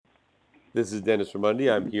This is Dennis Ramundi.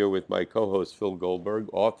 I'm here with my co-host Phil Goldberg,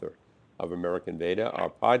 author of American Veda, our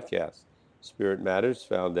podcast, Spirit Matters,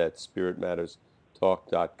 found at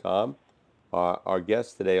spiritmatterstalk.com. Our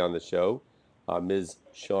guest today on the show, Ms.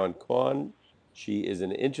 Sean Kwan. She is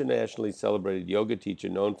an internationally celebrated yoga teacher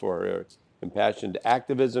known for her impassioned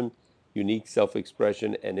activism, unique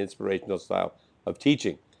self-expression, and inspirational style of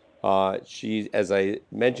teaching. She, as I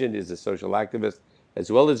mentioned, is a social activist as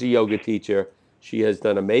well as a yoga teacher. She has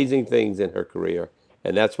done amazing things in her career,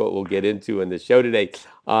 and that's what we'll get into in the show today.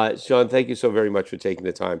 Sean, thank you so very much for taking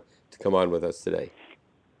the time to come on with us today.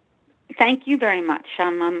 Thank you very much.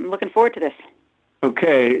 I'm looking forward to this.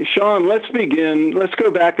 Okay, Sean, let's begin. Let's go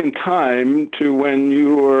back in time to when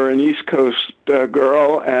you were an East Coast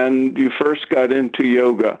girl and you first got into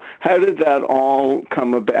yoga. How did that all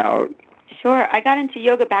come about? Sure. I got into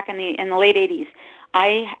yoga back in the late 80s.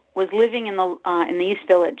 I was living in the East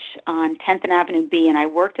Village on 10th and Avenue B, and I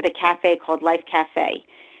worked at a cafe called Life Cafe.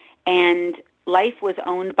 And Life was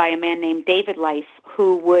owned by a man named David Life,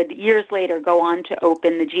 who would years later go on to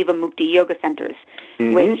open the Jiva Mukti Yoga Centers,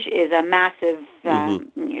 which is a massive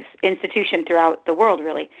institution throughout the world,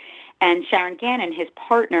 really. And Sharon Gannon, his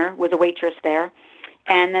partner, was a waitress there.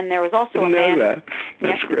 And then there was also a man.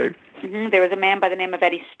 That's great. There was a man by the name of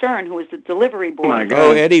Eddie Stern, who was the delivery boy. Oh, my God.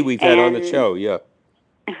 Oh, Eddie, we've had on the show, yeah.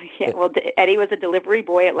 Yeah, well, Eddie was a delivery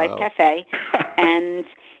boy at Life Cafe, and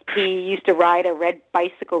he used to ride a red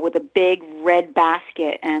bicycle with a big red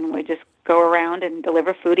basket and would just go around and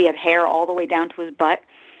deliver food. He had hair all the way down to his butt.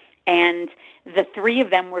 And the three of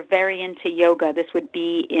them were very into yoga. This would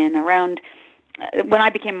be in around, when I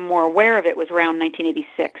became more aware of it, was around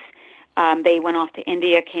 1986. They went off to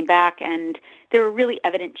India, came back, and there were really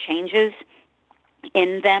evident changes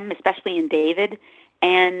in them, especially in David.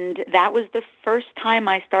 And that was the first time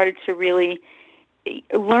I started to really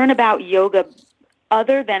learn about yoga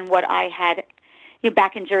other than what I had.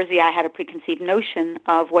 Back in Jersey, I had a preconceived notion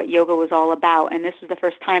of what yoga was all about. And this was the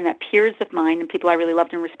first time that peers of mine and people I really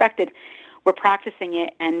loved and respected were practicing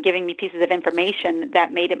it and giving me pieces of information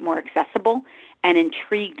that made it more accessible and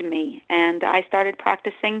intrigued me. And I started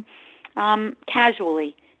practicing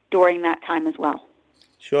casually during that time as well.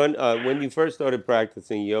 Sean, when you first started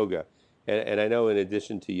practicing yoga, and I know in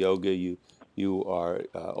addition to yoga, you are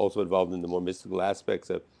also involved in the more mystical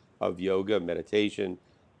aspects of yoga, meditation,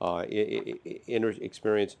 inner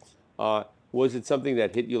experience. Was it something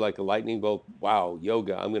that hit you like a lightning bolt? Wow,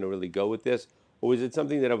 yoga, I'm going to really go with this? Or was it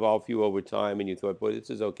something that evolved for you over time and you thought, boy,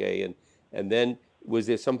 this is okay? And then was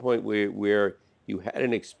there some point where you had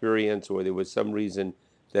an experience or there was some reason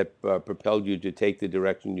that propelled you to take the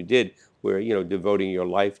direction you did, where devoting your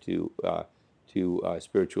life to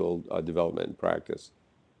spiritual development and practice?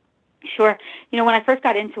 Sure. When I first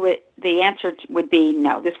got into it, the answer would be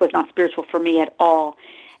no, this was not spiritual for me at all.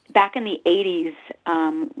 Back in the 80s,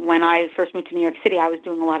 when I first moved to New York City, I was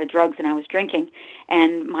doing a lot of drugs and I was drinking.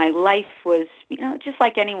 And my life was, just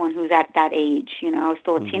like anyone who's at that age, I was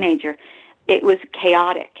still a teenager. It was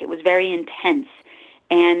chaotic. It was very intense.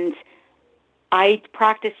 And I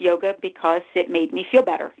practiced yoga because it made me feel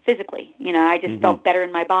better physically. I just felt better in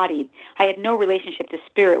my body. I had no relationship to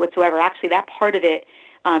spirit whatsoever. Actually, that part of it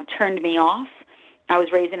turned me off. I was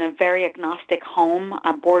raised in a very agnostic home,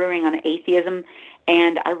 bordering on atheism,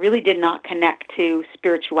 and I really did not connect to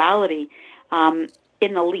spirituality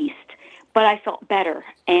in the least. But I felt better,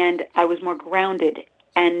 and I was more grounded.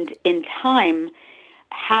 And in time,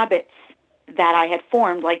 habits that I had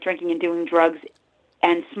formed, like drinking and doing drugs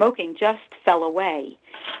and smoking, just fell away.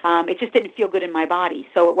 It just didn't feel good in my body.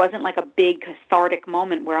 So it wasn't like a big cathartic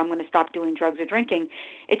moment where I'm going to stop doing drugs or drinking.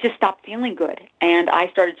 It just stopped feeling good. And I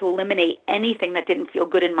started to eliminate anything that didn't feel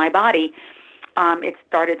good in my body. It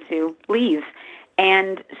started to leave.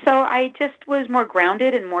 And so I just was more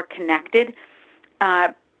grounded and more connected,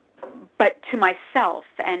 but to myself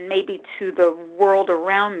and maybe to the world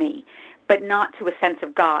around me, but not to a sense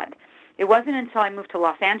of God. It wasn't until I moved to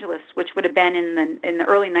Los Angeles, which would have been in the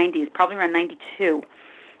early 90s, probably around 92.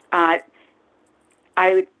 I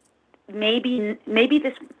maybe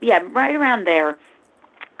this, right around there,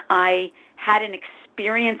 I had an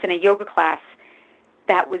experience in a yoga class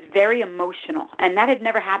that was very emotional, and that had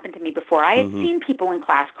never happened to me before. I had seen people in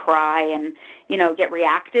class cry and, get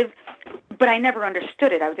reactive, but I never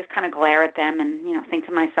understood it. I would just kind of glare at them and, think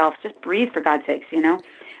to myself, just breathe for God's sakes,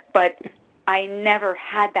 But I never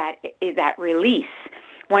had that release.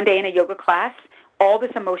 One day in a yoga class, all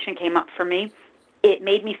this emotion came up for me. It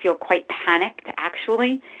made me feel quite panicked,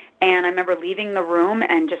 actually. And I remember leaving the room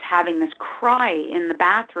and just having this cry in the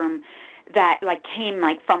bathroom that came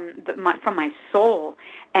from my soul,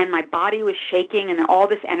 and my body was shaking, and all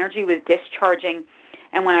this energy was discharging.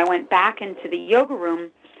 And when I went back into the yoga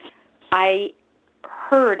room, I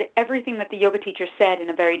heard everything that the yoga teacher said in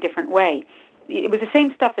a very different way. It was the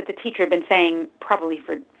same stuff that the teacher had been saying probably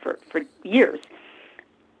for years,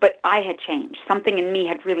 but I had changed. Something in me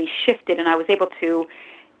had really shifted, and I was able to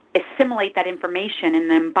assimilate that information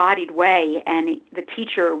in an embodied way, and the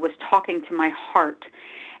teacher was talking to my heart.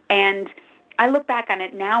 And I look back on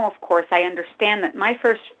it now, of course, I understand that my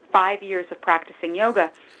first 5 years of practicing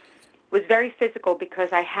yoga was very physical because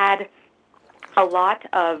I had a lot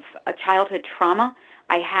of childhood trauma.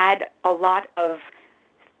 I had a lot of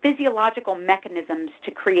physiological mechanisms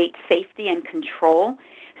to create safety and control.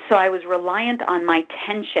 So I was reliant on my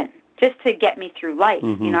tension just to get me through life.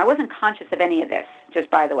 Mm-hmm. I wasn't conscious of any of this, just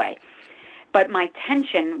by the way. But my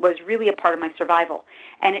tension was really a part of my survival.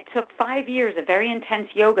 And it took 5 years of very intense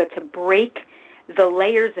yoga to break the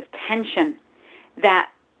layers of tension that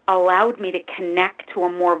allowed me to connect to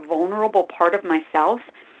a more vulnerable part of myself.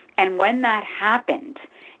 And when that happened,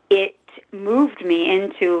 it moved me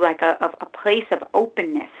into like a place of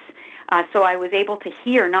openness. So I was able to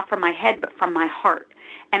hear, not from my head, but from my heart.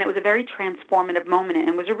 And it was a very transformative moment. And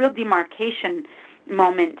it was a real demarcation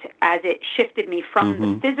moment as it shifted me from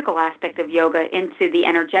the physical aspect of yoga into the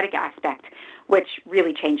energetic aspect, which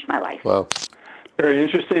really changed my life. Wow. Very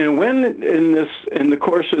interesting. And when in the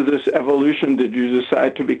course of this evolution did you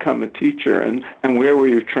decide to become a teacher, and where were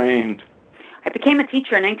you trained? I became a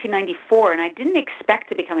teacher in 1994, and I didn't expect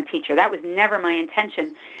to become a teacher. That was never my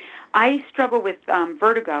intention. I struggle with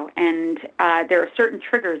vertigo, and there are certain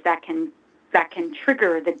triggers that can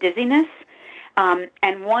trigger the dizziness.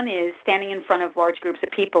 And one is standing in front of large groups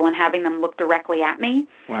of people and having them look directly at me.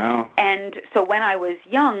 Wow. And so when I was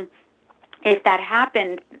young, if that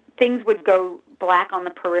happened, things would go black on the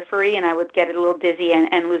periphery, and I would get a little dizzy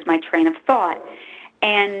and lose my train of thought.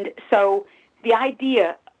 And so the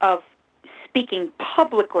idea of speaking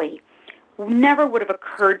publicly never would have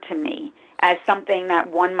occurred to me as something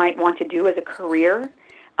that one might want to do as a career,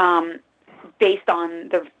 based on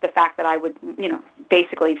the fact that I would,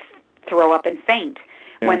 basically throw up and faint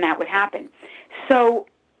when that would happen. So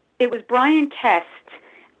it was Brian Kest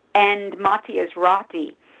and Matti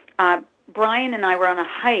Ezrati. Brian and I were on a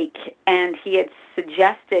hike, and he had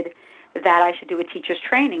suggested that I should do a teacher's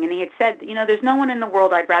training. And he had said, there's no one in the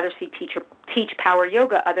world I'd rather see teach power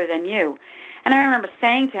yoga other than you. And I remember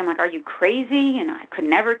saying to him, are you crazy? And I could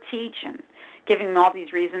never teach, and giving him all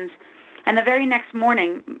these reasons. And the very next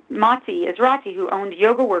morning, Matti Ezrati, who owned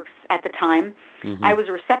YogaWorks at the time, I was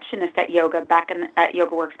a receptionist at YogaWorks back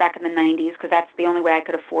in the 90s, because that's the only way I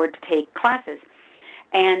could afford to take classes.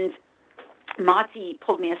 And Matti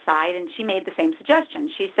pulled me aside, and she made the same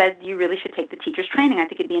suggestion. She said, you really should take the teacher's training. I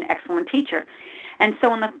think you'd be an excellent teacher. And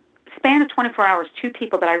so in the span of 24 hours, two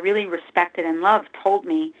people that I really respected and loved told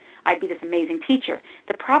me I'd be this amazing teacher.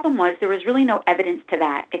 The problem was there was really no evidence to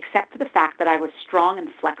that, except for the fact that I was strong and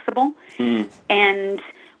flexible. And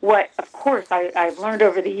what, of course, I've learned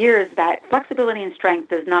over the years that flexibility and strength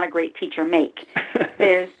does not a great teacher make.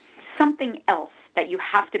 There's something else that you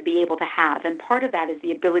have to be able to have, and part of that is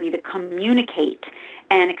the ability to communicate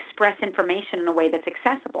and express information in a way that's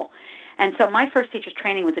accessible. And so my first teacher's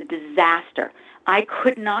training was a disaster. I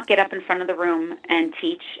could not get up in front of the room and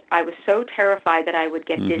teach. I was so terrified that I would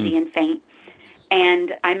get dizzy and faint.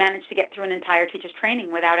 And I managed to get through an entire teacher's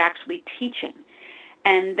training without actually teaching.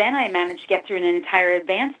 And then I managed to get through an entire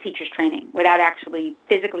advanced teacher's training without actually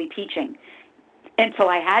physically teaching until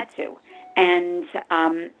I had to. And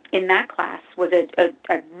in that class was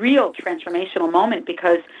a real transformational moment,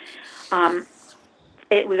 because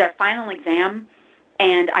it was our final exam,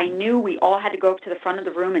 and I knew we all had to go up to the front of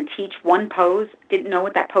the room and teach one pose. Didn't know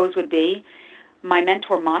what that pose would be. My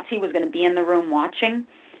mentor, Matti, was going to be in the room watching,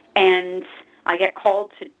 and I get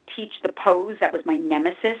called to teach the pose that was my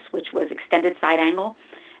nemesis, which was extended side angle.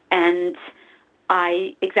 And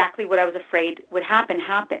exactly what I was afraid would happen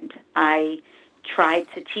happened. I tried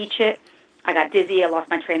to teach it. I got dizzy. I lost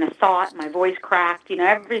my train of thought. My voice cracked.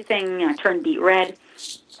 Everything. I turned beet red.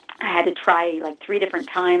 I had to try like 3 different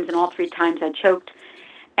times, and all 3 times I choked.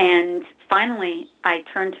 And finally, I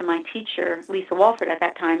turned to my teacher, Lisa Walford, at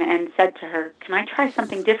that time, and said to her, can I try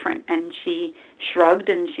something different? And she shrugged,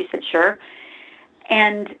 and she said, sure.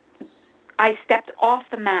 And I stepped off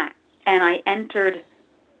the mat, and I entered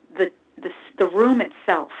the room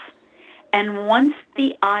itself. And once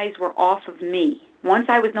the eyes were off of me, once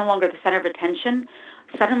I was no longer the center of attention,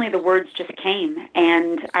 suddenly the words just came.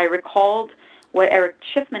 And I recalled what Eric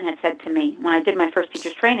Schiffman had said to me when I did my first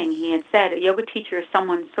teacher's training. He had said, a yoga teacher is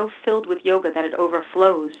someone so filled with yoga that it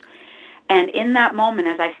overflows. And in that moment,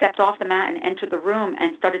 as I stepped off the mat and entered the room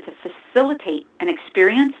and started to facilitate an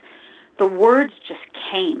experience, the words just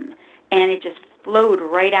came, and it just flowed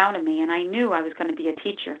right out of me, and I knew I was going to be a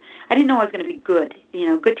teacher. I didn't know I was going to be good.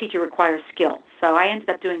 Good teacher requires skill. So I ended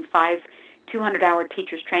up doing 5 200-hour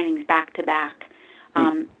teachers trainings back to back,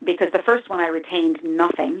 because the first one I retained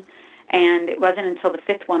nothing, and it wasn't until the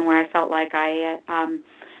 5th one where I felt like I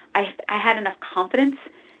had enough confidence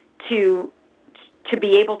to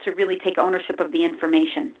be able to really take ownership of the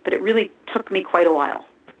information. But it really took me quite a while.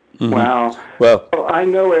 Mm-hmm. Wow. Well, I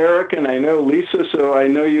know Eric and I know Lisa, so I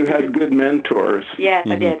know you had good mentors. Yes,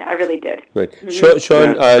 I did. I really did. Right.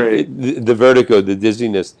 Sean, the vertigo, the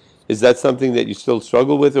dizziness, is that something that you still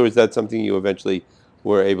struggle with, or is that something you eventually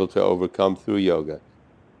were able to overcome through yoga?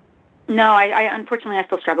 No, I unfortunately I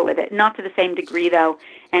still struggle with it. Not to the same degree though,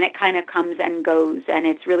 and it kind of comes and goes, and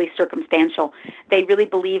it's really circumstantial. They really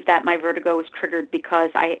believe that my vertigo was triggered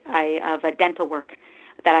because of a dental work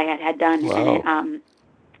that I had done, Wow. and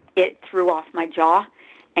it threw off my jaw.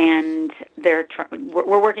 And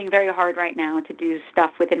we're working very hard right now to do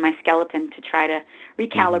stuff within my skeleton to try to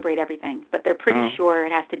recalibrate everything. But they're pretty sure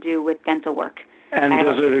it has to do with dental work. And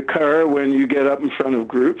does it occur when you get up in front of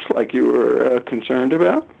groups like you were concerned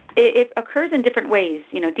about? It occurs in different ways,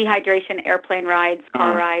 dehydration, airplane rides,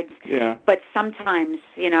 car rides. Yeah. But sometimes,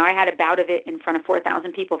 I had a bout of it in front of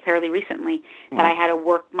 4,000 people fairly recently that I had to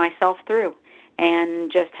work myself through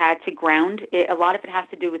and just had to ground. A lot of it has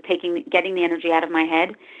to do with getting the energy out of my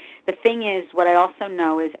head. The thing is, what I also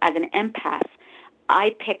know is as an empath,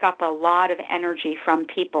 I pick up a lot of energy from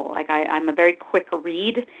people. Like I'm a very quick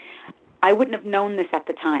read. I wouldn't have known this at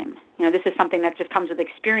the time. This is something that just comes with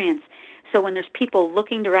experience. So when there's people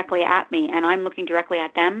looking directly at me and I'm looking directly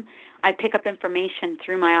at them, I pick up information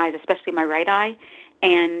through my eyes, especially my right eye,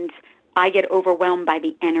 and I get overwhelmed by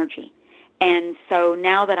the energy. And so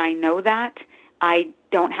now that I know that,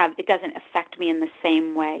 it doesn't affect me in the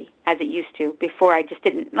same way as it used to. Before I just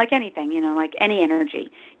didn't, like anything, like any energy.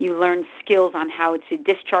 You learn skills on how to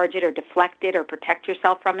discharge it or deflect it or protect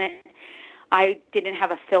yourself from it. I didn't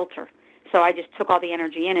have a filter. So I just took all the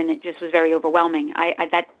energy in, and it just was very overwhelming.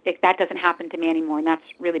 That doesn't happen to me anymore, and that's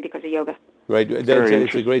really because of yoga. Right.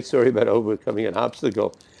 It's a great story about overcoming an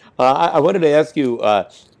obstacle. I wanted to ask you,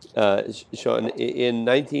 Sean, in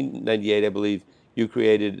 1998, I believe, you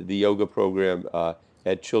created the yoga program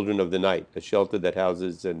at Children of the Night, a shelter that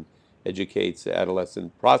houses and educates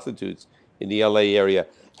adolescent prostitutes in the LA area.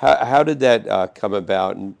 How did that come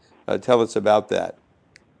about? And tell us about that.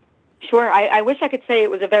 Sure. I wish I could say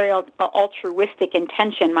it was a very altruistic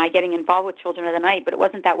intention, my getting involved with Children of the Night, but it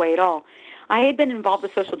wasn't that way at all. I had been involved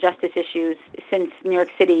with social justice issues since New York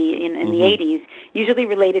City in the 80s, usually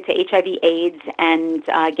related to HIV/AIDS and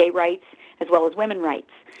gay rights, as well as women rights.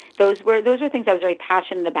 Those were things I was very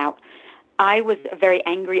passionate about. I was a very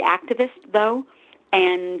angry activist, though,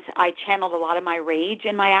 and I channeled a lot of my rage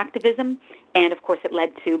in my activism, and of course it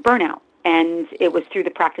led to burnout. And it was through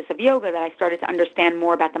the practice of yoga that I started to understand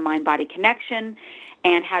more about the mind-body connection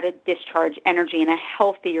and how to discharge energy in a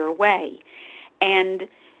healthier way. And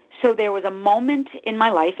so there was a moment in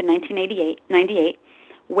my life in 1998,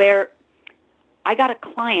 where I got a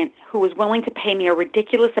client who was willing to pay me a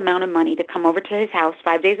ridiculous amount of money to come over to his house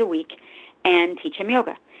 5 days a week and teach him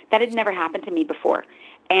yoga. That had never happened to me before.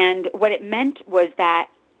 And what it meant was that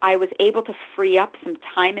I was able to free up some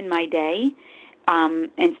time in my day.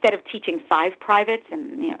 Instead of teaching 5 privates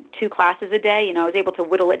and 2 classes a day, I was able to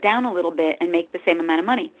whittle it down a little bit and make the same amount of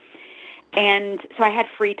money. And so I had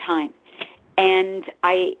free time.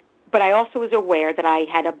 But I also was aware that I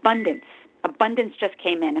had abundance. Abundance just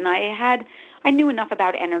came in, and I knew enough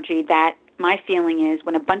about energy that my feeling is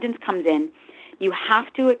when abundance comes in, you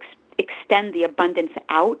have to extend the abundance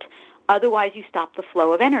out. Otherwise, you stop the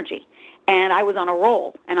flow of energy. And I was on a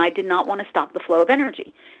roll, and I did not want to stop the flow of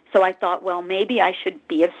energy. So I thought, well, maybe I should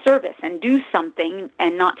be of service and do something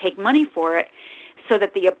and not take money for it so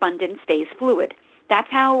that the abundance stays fluid. That's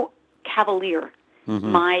how cavalier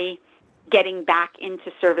my getting back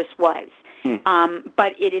into service was.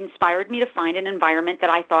 But it inspired me to find an environment that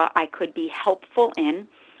I thought I could be helpful in,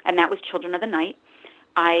 and that was Children of the Night.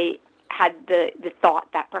 I had the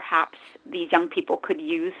thought that perhaps these young people could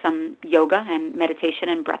use some yoga and meditation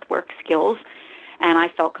and breathwork skills, and I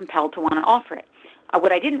felt compelled to want to offer it.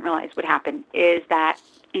 What I didn't realize would happen is that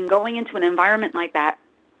in going into an environment like that,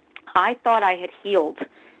 I thought I had healed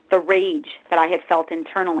the rage that I had felt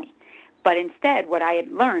internally. But instead, what I had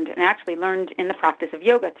learned, and actually learned in the practice of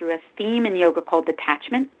yoga through a theme in yoga called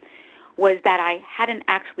detachment, was that I hadn't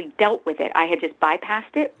actually dealt with it. I had just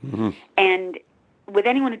bypassed it. And with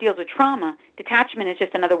anyone who deals with trauma, detachment is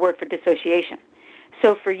just another word for dissociation.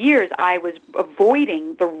 So for years, I was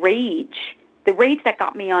avoiding the rage the rage that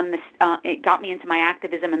got me on this, it got me into my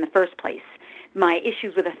activism in the first place, my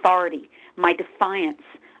issues with authority, my defiance,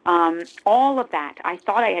 all of that I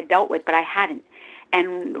thought I had dealt with, but I hadn't.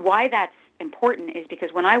 And why that's important is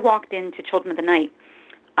because when I walked into Children of the Night,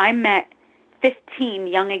 I met 15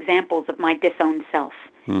 young examples of my disowned self.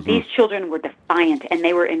 Mm-hmm. These children were defiant, and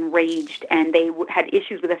they were enraged, and they had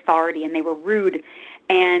issues with authority, and they were rude,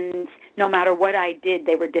 and no matter what I did,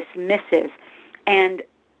 they were dismissive. And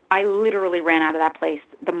I literally ran out of that place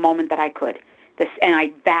the moment that I could. And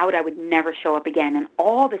I vowed I would never show up again. And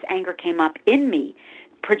all this anger came up in me,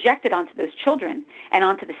 projected onto those children and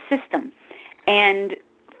onto the system. And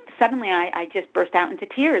suddenly I just burst out into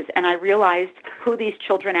tears, and I realized who these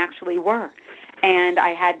children actually were. And I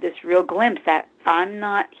had this real glimpse that I'm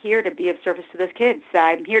not here to be of service to those kids.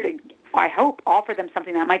 I'm here to, I hope, offer them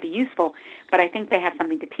something that might be useful, but I think they have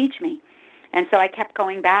something to teach me. And so I kept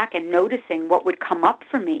going back and noticing what would come up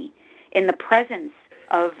for me in the presence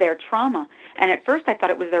of their trauma. And at first I thought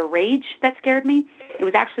it was their rage that scared me. It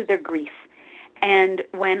was actually their grief. And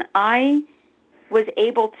when I was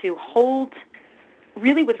able to hold,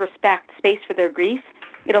 really with respect, space for their grief,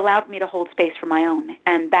 it allowed me to hold space for my own.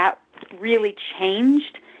 And that really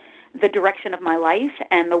changed the direction of my life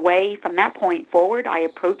and the way from that point forward I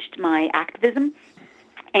approached my activism.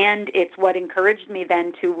 And it's what encouraged me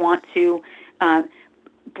then to want to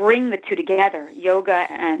bring the two together, yoga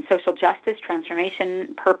and social justice,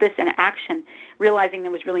 transformation, purpose, and action, realizing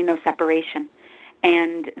there was really no separation,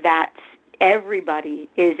 and that everybody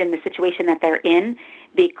is in the situation that they're in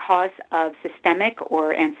because of systemic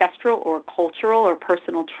or ancestral or cultural or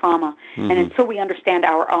personal trauma. Mm-hmm. And until we understand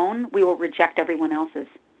our own, we will reject everyone else's.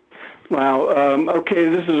 Wow. Okay,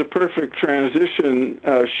 this is a perfect transition,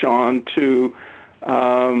 Sean, to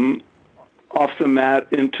off the mat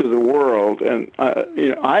into the world. And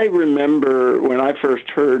I remember when I first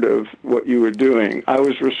heard of what you were doing, I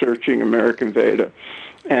was researching American Veda,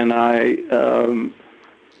 and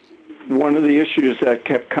one of the issues that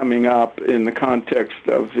kept coming up in the context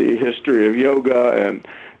of the history of yoga and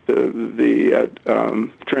the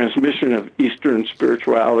transmission of Eastern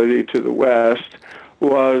spirituality to the West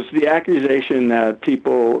was the accusation that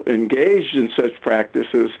people engaged in such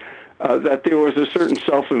practices that there was a certain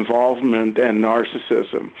self-involvement and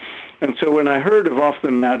narcissism. And so when I heard of Off the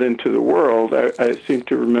Mat into the World, I seem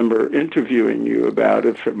to remember interviewing you about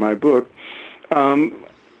it for my book,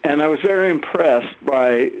 and I was very impressed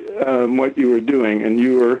by what you were doing, and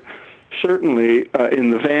you were certainly in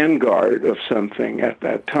the vanguard of something at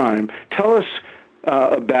that time. Tell us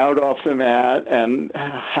about Off the Mat and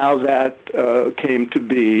how that came to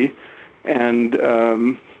be, and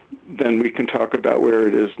then we can talk about where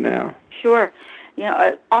it is now. Sure.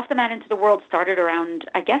 Off the Mat into the World started around,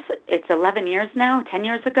 I guess it's 11 years now, 10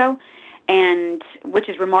 years ago, and which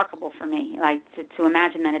is remarkable for me, like to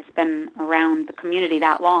imagine that it's been around the community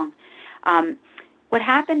that long. What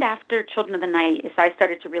happened after Children of the Night is I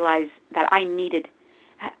started to realize that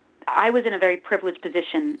I was in a very privileged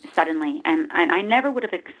position suddenly, and I never would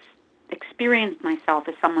have experienced myself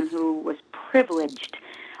as someone who was privileged,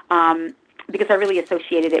 because I really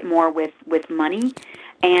associated it more with money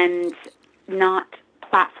and not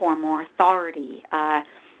platform or authority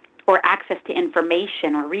or access to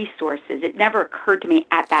information or resources. It never occurred to me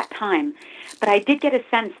at that time. But I did get a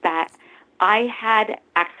sense that I had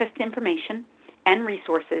access to information and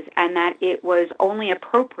resources, and that it was only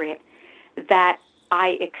appropriate that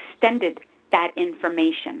I extended that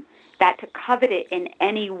information, that to covet it in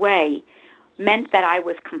any way meant that I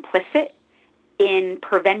was complicit in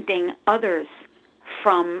preventing others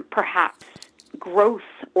from perhaps growth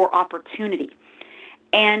or opportunity.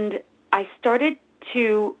 And I started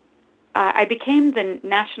to, I became the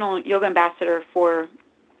National Yoga Ambassador for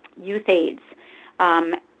Youth AIDS,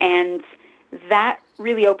 and that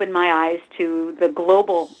really opened my eyes to the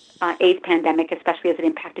global AIDS pandemic, especially as it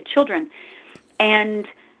impacted children. And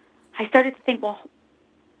I started to think, well,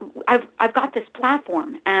 I've got this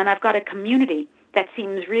platform, and I've got a community that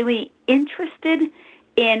seems really interested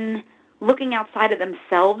in looking outside of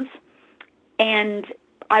themselves, and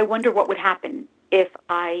I wonder what would happen if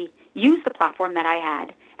I used the platform that I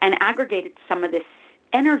had and aggregated some of this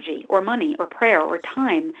energy or money or prayer or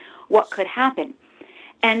time, what could happen?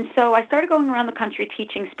 And so I started going around the country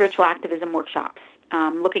teaching spiritual activism workshops,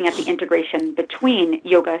 looking at the integration between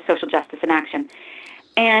yoga, social justice, and action.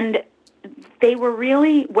 And they were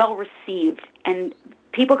really well received, and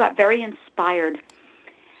people got very inspired.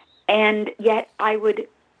 And yet I would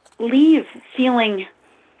leave feeling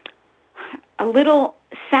a little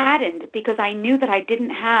saddened because I knew that I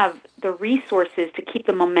didn't have the resources to keep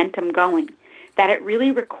the momentum going, that it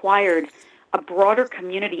really required a broader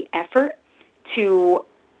community effort to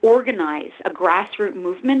organize a grassroots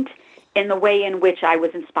movement in the way in which I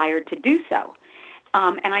was inspired to do so.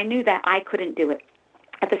 And I knew that I couldn't do it.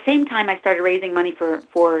 At the same time, I started raising money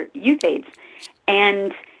for Youth AIDS.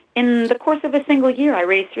 And in the course of a single year, I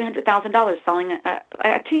raised $300,000 selling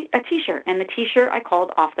a T-shirt. And the T-shirt I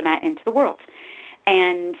called Off the Mat Into the World,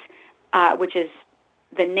 and which is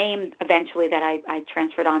the name eventually that I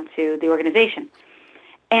transferred onto the organization.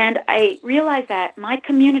 And I realized that my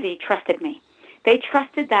community trusted me. They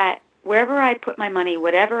trusted that wherever I put my money,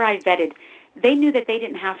 whatever I vetted, they knew that they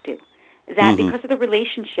didn't have to. That because of the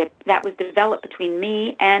relationship that was developed between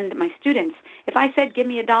me and my students, if I said, give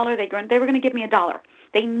me $1, they were going to give me $1.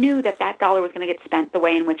 They knew that that dollar was going to get spent the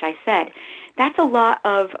way in which I said. That's a lot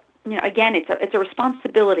of, again, it's a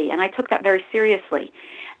responsibility, and I took that very seriously.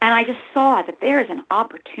 And I just saw that there is an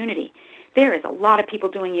opportunity. There is a lot of people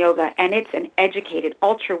doing yoga, and it's an educated,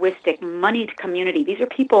 altruistic, moneyed community. These are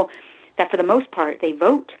people that, for the most part, they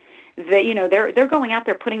vote. They're going out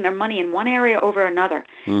there putting their money in one area over another.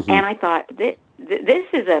 And I thought, this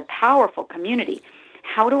is a powerful community.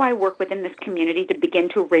 How do I work within this community to begin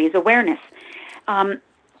to raise awareness?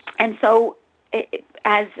 And so,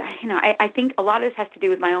 I think a lot of this has to do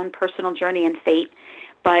with my own personal journey and fate,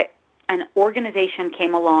 but an organization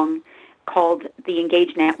came along called the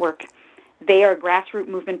Engage Network. They are a grassroots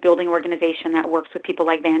movement building organization that works with people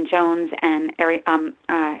like Van Jones and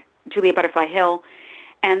Julia Butterfly Hill,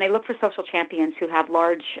 and they look for social champions who have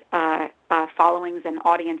large followings and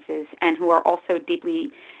audiences, and who are also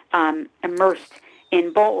deeply immersed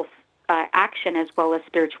in both action as well as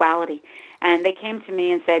spirituality. And they came to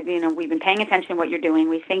me and said, we've been paying attention to what you're doing.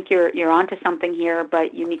 We think you're onto something here,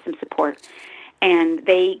 but you need some support. And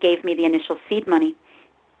they gave me the initial seed money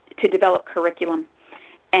to develop curriculum.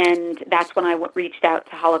 And that's when I reached out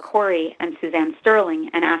to Hala Corey and Suzanne Sterling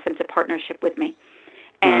and asked them to partnership with me.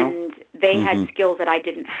 And they had skills that I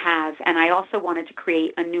didn't have. And I also wanted to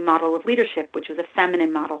create a new model of leadership, which was a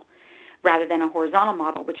feminine model rather than a horizontal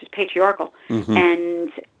model, which is patriarchal,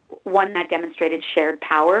 and one that demonstrated shared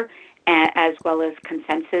power as well as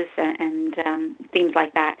consensus and things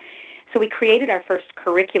like that. So we created our first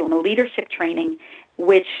curriculum, a leadership training,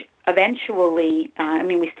 which eventually,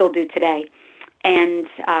 we still do today, and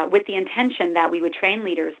with the intention that we would train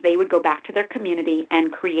leaders. They would go back to their community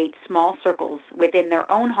and create small circles within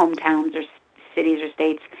their own hometowns or cities or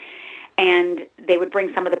states, and they would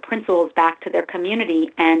bring some of the principles back to their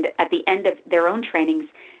community, and at the end of their own trainings,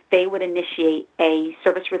 they would initiate a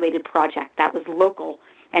service-related project that was local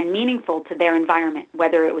and meaningful to their environment,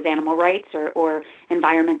 whether it was animal rights or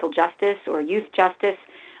environmental justice or youth justice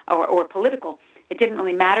or political. It didn't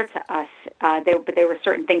really matter to us, but there were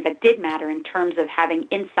certain things that did matter in terms of having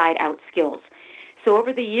inside-out skills. So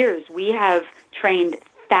over the years, we have trained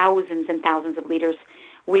thousands and thousands of leaders.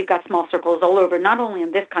 We've got small circles all over, not only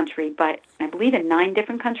in this country, but I believe in 9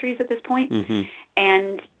 different countries at this point.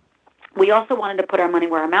 And we also wanted to put our money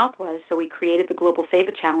where our mouth was, so we created the Global Save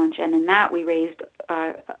It Challenge, and in that we raised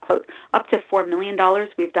up to $4 million.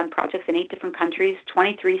 We've done projects in 8 different countries,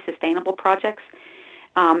 23 sustainable projects,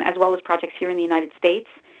 as well as projects here in the United States.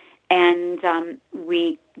 And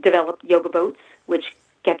we developed yoga boats, which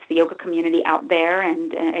gets the yoga community out there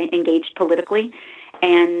and engaged politically.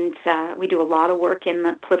 And we do a lot of work in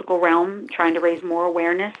the political realm, trying to raise more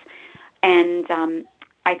awareness. And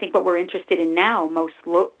I think what we're interested in now, most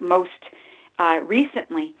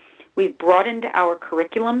recently, we've broadened our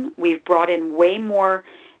curriculum. We've brought in way more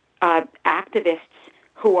activists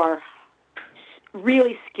who are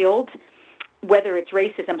really skilled, whether it's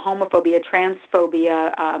racism, homophobia,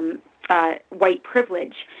 transphobia, white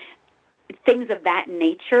privilege, things of that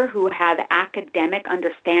nature, who have academic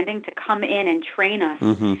understanding to come in and train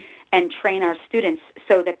us and train our students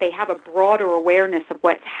so that they have a broader awareness of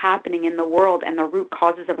what's happening in the world and the root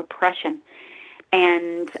causes of oppression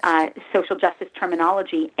and social justice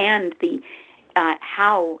terminology and the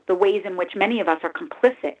ways in which many of us are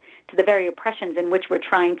complicit to the very oppressions in which we're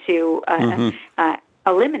trying to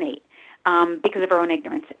eliminate because of our own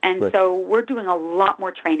ignorance. And so we're doing a lot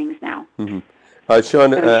more trainings now.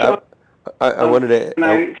 Sean, I wanted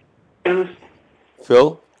to...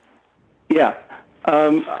 Phil? Yeah.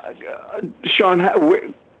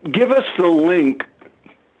 Sean, give us the link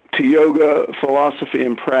to Yoga Philosophy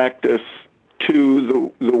and Practice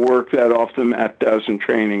to the work that Off the Mat does in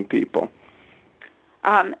training people.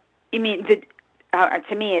 You mean,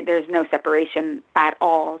 to me, there's no separation at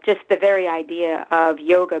all. Just the very idea of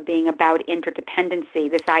yoga being about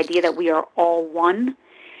interdependency, this idea that we are all one,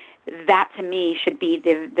 that to me should be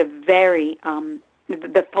the very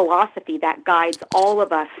the philosophy that guides all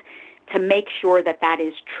of us to make sure that that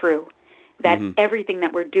is true. that everything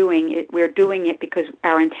that we're doing it because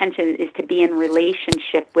our intention is to be in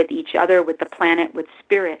relationship with each other, with the planet, with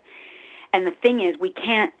spirit. And the thing is, we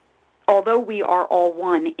can't, although we are all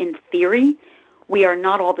one in theory, we are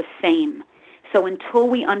not all the same. So until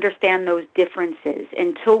we understand those differences,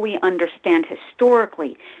 until we understand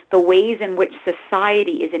historically the ways in which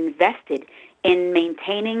society is invested in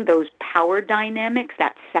maintaining those power dynamics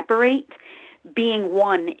that separate, being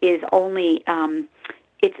one is only,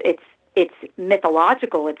 it's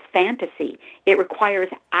mythological, it's fantasy. It requires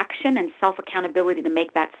action and self-accountability to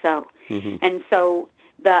make that so. And so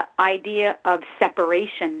the idea of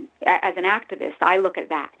separation, as an activist, I look at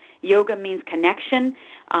that. Yoga means connection,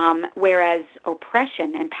 whereas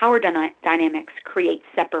oppression and power dynamics create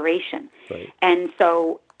separation. Right. And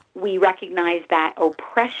so we recognize that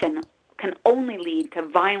oppression can only lead to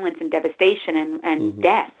violence and devastation and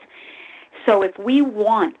death. So if we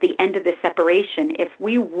want the end of the separation, if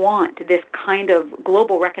we want this kind of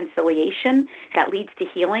global reconciliation that leads to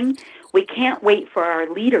healing, we can't wait for our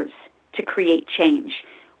leaders to create change.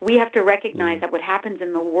 We have to recognize that what happens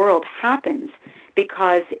in the world happens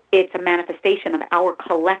because it's a manifestation of our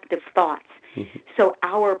collective thoughts. So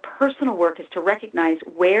our personal work is to recognize,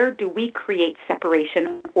 where do we create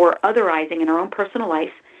separation or otherizing in our own personal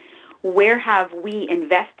life? Where have we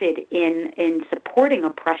invested in supporting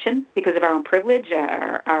oppression because of our own privilege,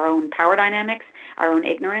 our own power dynamics, our own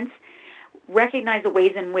ignorance? Recognize the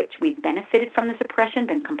ways in which we've benefited from this oppression,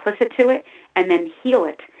 been complicit to it, and then heal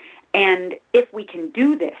it. And if we can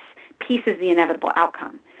do this, peace is the inevitable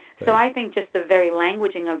outcome. So I think just the very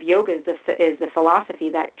languaging of yoga is the philosophy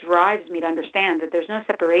that drives me to understand that there's no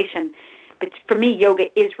separation. But for me,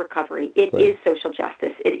 yoga is recovery. It is social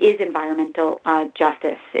justice. It is environmental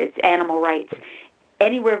justice. It's animal rights.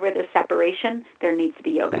 Anywhere where there's separation, there needs to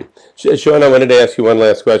be yoga. Sean, I wanted to ask you one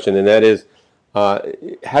last question, and that is,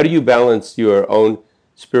 how do you balance your own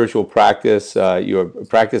spiritual practice, your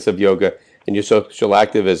practice of yoga, and your social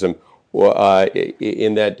activism,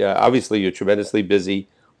 in that obviously you're tremendously busy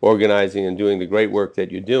organizing and doing the great work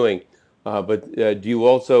that you're doing, but do you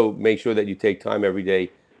also make sure that you take time every day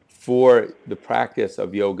for the practice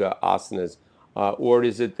of yoga asanas, or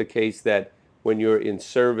is it the case that when you're in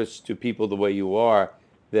service to people the way you are,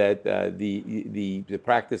 that the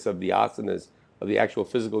practice of the asanas, of the actual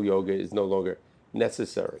physical yoga, is no longer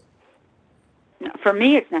necessary? For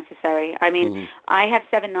me, it's necessary. I mean, I have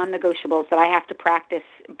 7 non-negotiables that I have to practice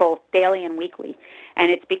both daily and weekly, and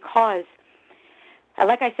it's because,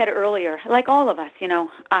 like I said earlier, like all of us,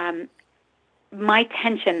 my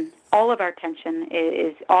tension, all of our tension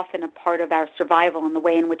is often a part of our survival and the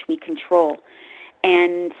way in which we control.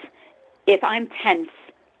 And if I'm tense,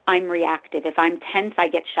 I'm reactive. If I'm tense, I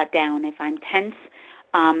get shut down. If I'm tense,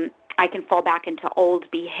 I can fall back into old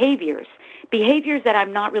behaviors that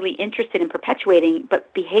I'm not really interested in perpetuating,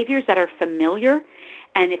 but behaviors that are familiar,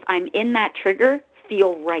 and if I'm in that trigger,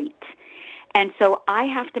 feel right. And so I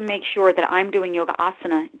have to make sure that I'm doing yoga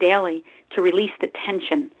asana daily to release the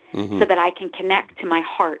tension, so that I can connect to my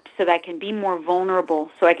heart, so that I can be more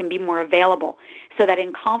vulnerable, so I can be more available, so that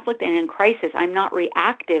in conflict and in crisis, I'm not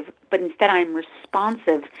reactive, but instead I'm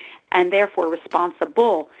responsive and therefore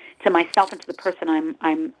responsible to myself and to the person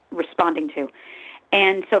I'm responding to.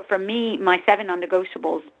 And so for me, my 7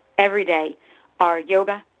 non-negotiables every day are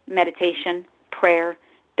yoga, meditation, prayer,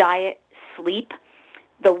 diet, sleep.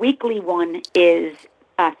 The weekly one is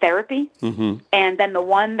therapy, and then the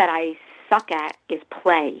one that I suck at is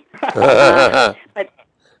play. But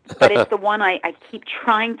it's the one I keep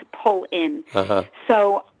trying to pull in.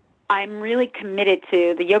 So I'm really committed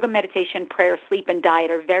to the yoga, meditation, prayer, sleep, and diet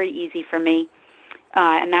are very easy for me,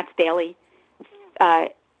 and that's daily.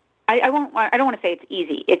 I don't want to say it's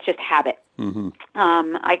easy. It's just habit.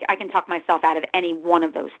 I can talk myself out of any one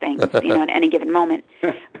of those things, at any given moment.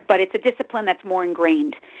 But it's a discipline that's more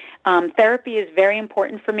ingrained. Therapy is very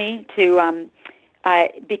important for me to,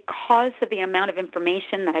 because of the amount of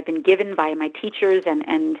information that I've been given by my teachers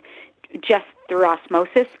and just through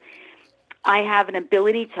osmosis. I have an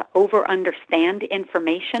ability to over-understand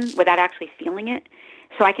information without actually feeling it.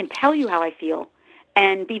 So I can tell you how I feel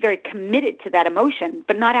and be very committed to that emotion,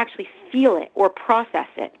 but not actually feel it or process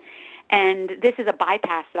it. And this is a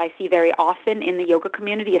bypass that I see very often in the yoga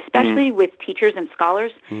community, especially with teachers and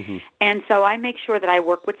scholars. And so I make sure that I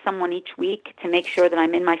work with someone each week to make sure that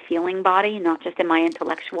I'm in my feeling body, not just in my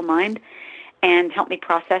intellectual mind, and help me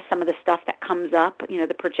process some of the stuff that comes up,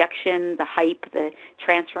 the projection, the hype, the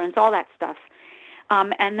transference, all that stuff.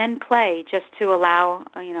 And then play, just to allow,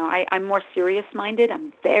 I'm more serious-minded.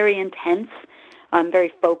 I'm very intense. I'm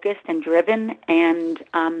very focused and driven, and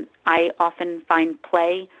I often find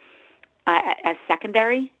play as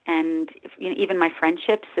secondary, and even my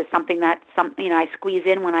friendships is something that I squeeze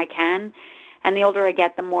in when I can. And the older I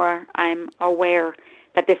get, the more I'm aware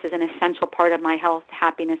that this is an essential part of my health,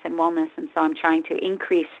 happiness, and wellness. And so I'm trying to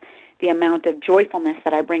increase the amount of joyfulness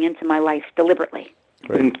that I bring into my life deliberately.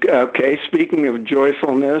 And, okay, speaking of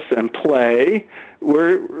joyfulness and play,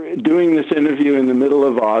 we're doing this interview in the middle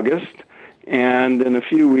of August, and in a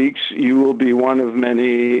few weeks you will be one of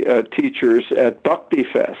many teachers at Bhakti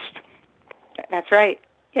Fest. That's right.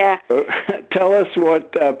 Yeah. Tell us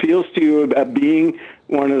what appeals to you about being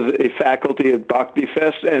one of the faculty at Bhakti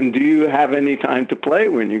Fest, and do you have any time to play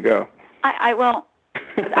when you go? I will.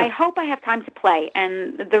 I hope I have time to play,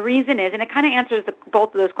 and the reason is, and it kind of answers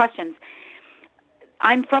both of those questions.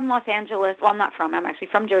 I'm from Los Angeles. Well, I'm not from. I'm actually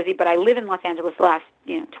from Jersey, but I live in Los Angeles the last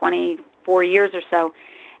 24 years or so.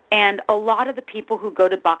 And a lot of the people who go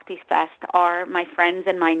to Bhakti Fest are my friends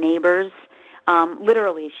and my neighbors.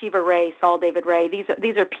 Literally, Shiva Ray, Saul David Ray.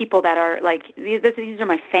 These are people that are like these are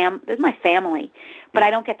my This is my family, but I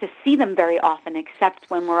don't get to see them very often, except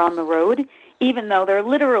when we're on the road. Even though they're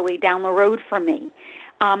literally down the road from me,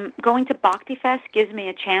 going to Bhakti Fest gives me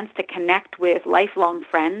a chance to connect with lifelong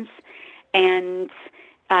friends and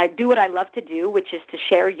do what I love to do, which is to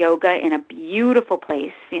share yoga in a beautiful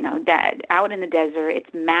place, out in the desert.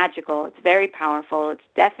 It's magical. It's very powerful. It's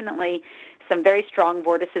definitely some very strong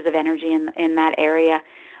vortices of energy in that area.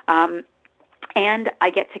 And I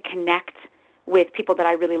get to connect with people that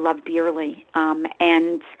I really love dearly,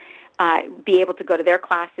 and be able to go to their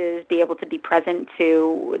classes, be able to be present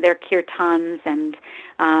to their kirtans and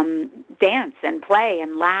dance and play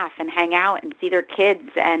and laugh and hang out and see their kids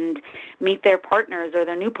and meet their partners or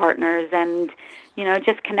their new partners and,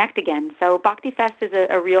 just connect again. So Bhakti Fest is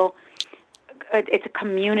a real, it's a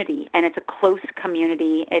community, and it's a close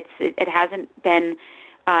community. It hasn't been,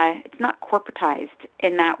 it's not corporatized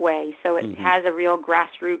in that way. So it has a real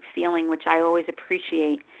grassroots feeling, which I always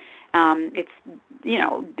appreciate. It's,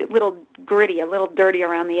 a little gritty, a little dirty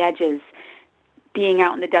around the edges, being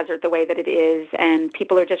out in the desert the way that it is, and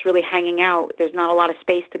people are just really hanging out. There's not a lot of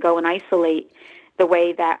space to go and isolate the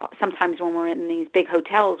way that sometimes when we're in these big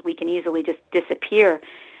hotels, we can easily just disappear.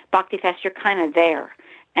 Bhakti Fest, you're kind of there.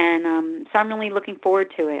 And so I'm really looking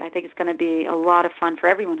forward to it. I think it's going to be a lot of fun for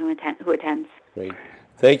everyone who attends. Great.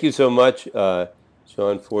 Thank you so much,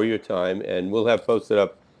 Sean, for your time. And we'll have posted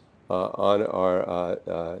up on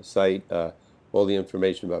our site all the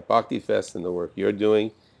information about Bhakti Fest and the work you're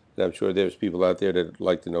doing. And I'm sure there's people out there that would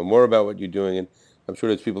like to know more about what you're doing. And I'm sure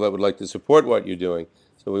there's people that would like to support what you're doing.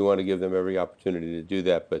 So we want to give them every opportunity to do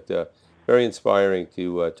that. But very inspiring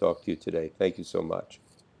to talk to you today. Thank you so much.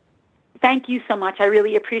 Thank you so much. I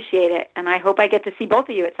really appreciate it. And I hope I get to see both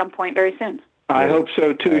of you at some point very soon. I hope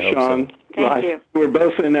so too, Sean. So. Thank you. We're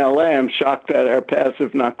both in LA. I'm shocked that our paths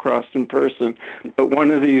have not crossed in person, but one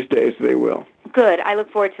of these days they will. Good. I look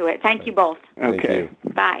forward to it. Thank you both. Okay. Thank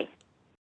you. Bye.